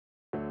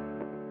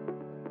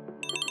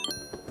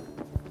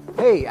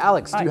Hey,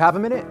 Alex, Hi. do you have a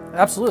minute?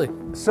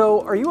 Absolutely.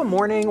 So, are you a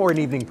morning or an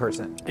evening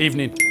person?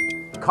 Evening.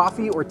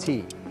 Coffee or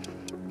tea?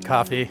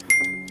 Coffee.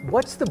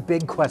 What's the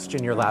big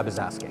question your lab is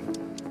asking?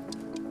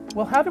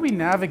 Well, how do we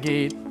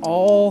navigate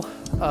all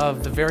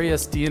of the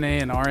various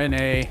DNA and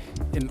RNA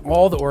in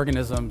all the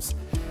organisms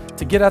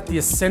to get at the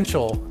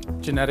essential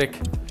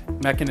genetic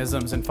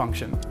mechanisms and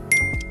function?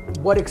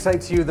 What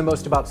excites you the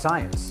most about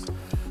science?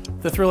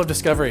 The thrill of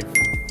discovery.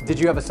 Did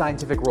you have a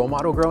scientific role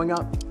model growing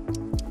up?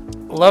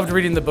 Loved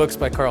reading the books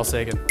by Carl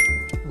Sagan.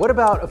 What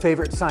about a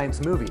favorite science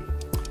movie?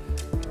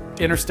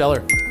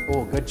 Interstellar.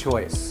 Oh, good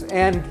choice.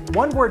 And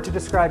one word to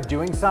describe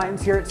doing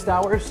science here at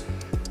Stowers?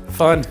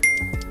 Fun.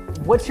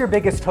 What's your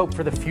biggest hope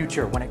for the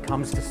future when it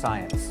comes to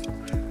science?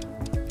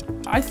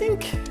 I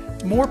think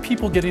more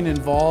people getting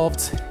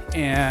involved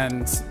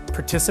and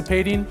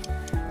participating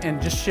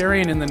and just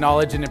sharing in the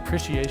knowledge and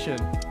appreciation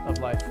of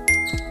life.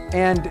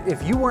 And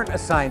if you weren't a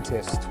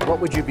scientist, what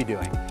would you be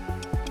doing?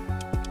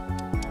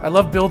 I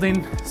love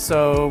building,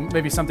 so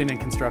maybe something in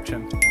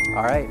construction.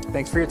 All right,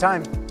 thanks for your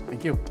time.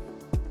 Thank you.